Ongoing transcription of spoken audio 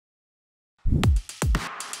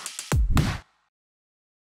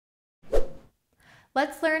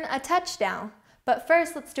Let's learn a touch now, but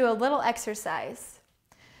first let's do a little exercise.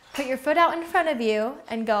 Put your foot out in front of you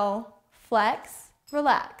and go flex,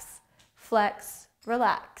 relax, flex,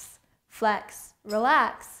 relax, flex,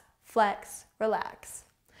 relax, flex, relax.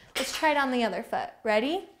 Let's try it on the other foot.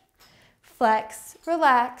 Ready? Flex,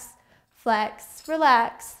 relax, flex,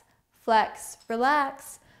 relax, flex,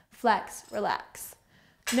 relax, flex, relax.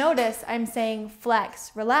 Notice I'm saying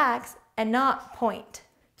flex, relax, and not point.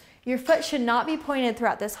 Your foot should not be pointed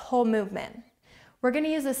throughout this whole movement. We're going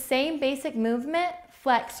to use the same basic movement,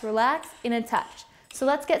 flex, relax, in a touch. So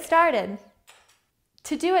let's get started.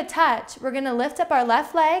 To do a touch, we're going to lift up our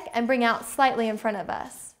left leg and bring out slightly in front of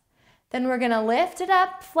us. Then we're going to lift it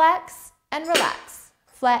up, flex, and relax.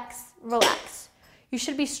 Flex, relax. You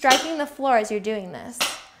should be striking the floor as you're doing this.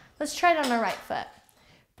 Let's try it on our right foot.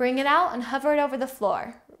 Bring it out and hover it over the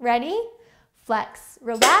floor. Ready? Flex,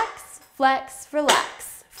 relax, flex,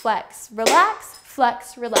 relax, flex, relax,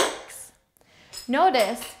 flex, relax.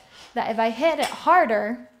 Notice that if I hit it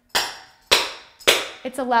harder,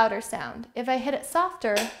 it's a louder sound. If I hit it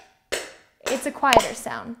softer, it's a quieter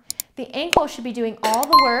sound. The ankle should be doing all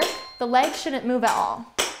the work. The legs shouldn't move at all.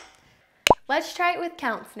 Let's try it with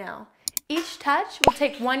counts now. Each touch will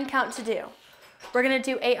take 1 count to do. We're going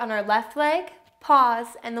to do 8 on our left leg, pause,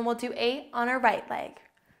 and then we'll do 8 on our right leg.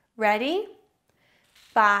 Ready?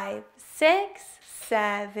 5, 6,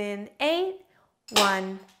 7, 8.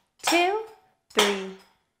 1, 2, 3,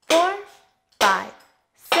 4, 5,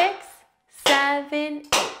 6, 7,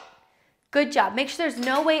 8. Good job. Make sure there's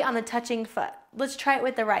no weight on the touching foot. Let's try it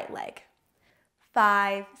with the right leg.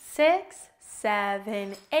 5, 6,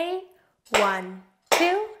 7, 8. 1,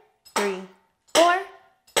 2, 3, 4,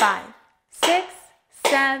 5, 6,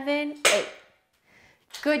 7, 8.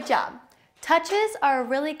 Good job. Touches are a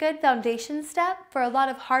really good foundation step for a lot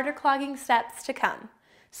of harder clogging steps to come.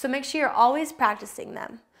 So make sure you're always practicing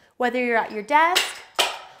them. Whether you're at your desk,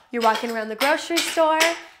 you're walking around the grocery store,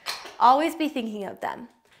 always be thinking of them.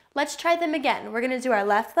 Let's try them again. We're going to do our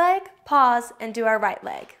left leg, pause, and do our right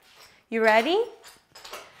leg. You ready?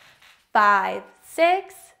 5,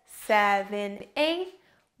 6, 7, 8.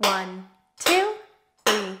 1, 2,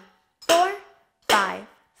 3, 4, 5,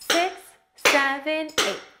 6, 7,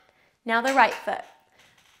 8. Now the right foot.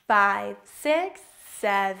 5, 6,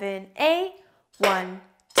 7, 8. 1,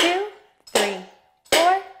 2, 3,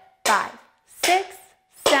 4, 5, 6,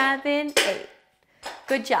 7, 8.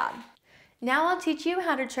 Good job. Now I'll teach you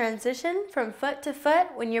how to transition from foot to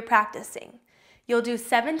foot when you're practicing. You'll do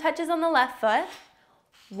 7 touches on the left foot.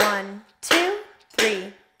 1, 2,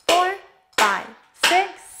 3, 4, 5,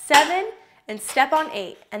 6, 7, and step on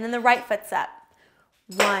 8, and then the right foot's up.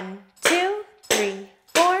 1, 2, 3,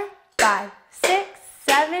 4, 5, 6,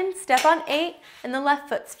 7, step on 8, and the left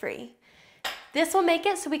foot's free. This will make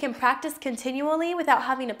it so we can practice continually without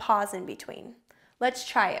having to pause in between. Let's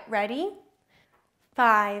try it. Ready?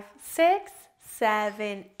 5, 6,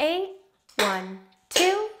 7, 8. 1,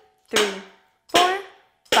 2, 3, 4,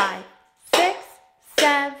 5, 6,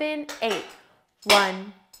 7, 8.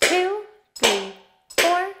 1, 2, 3,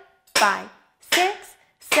 4, 5, 6,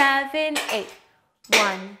 7, 8.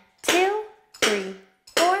 1, 2, 3,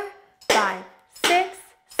 4, 5, 6,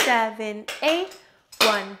 7, 8.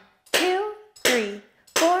 1, 2, 3,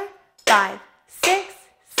 4, 5, 6,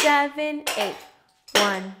 7, 8.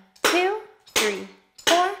 1, 2, 3,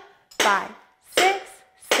 4, 5, 6,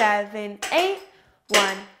 7, 8.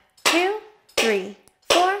 1, 2, 3,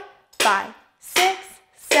 4, 5, 6,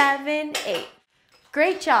 7, 8.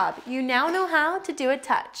 Great job! You now know how to do a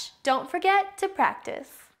touch. Don't forget to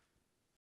practice.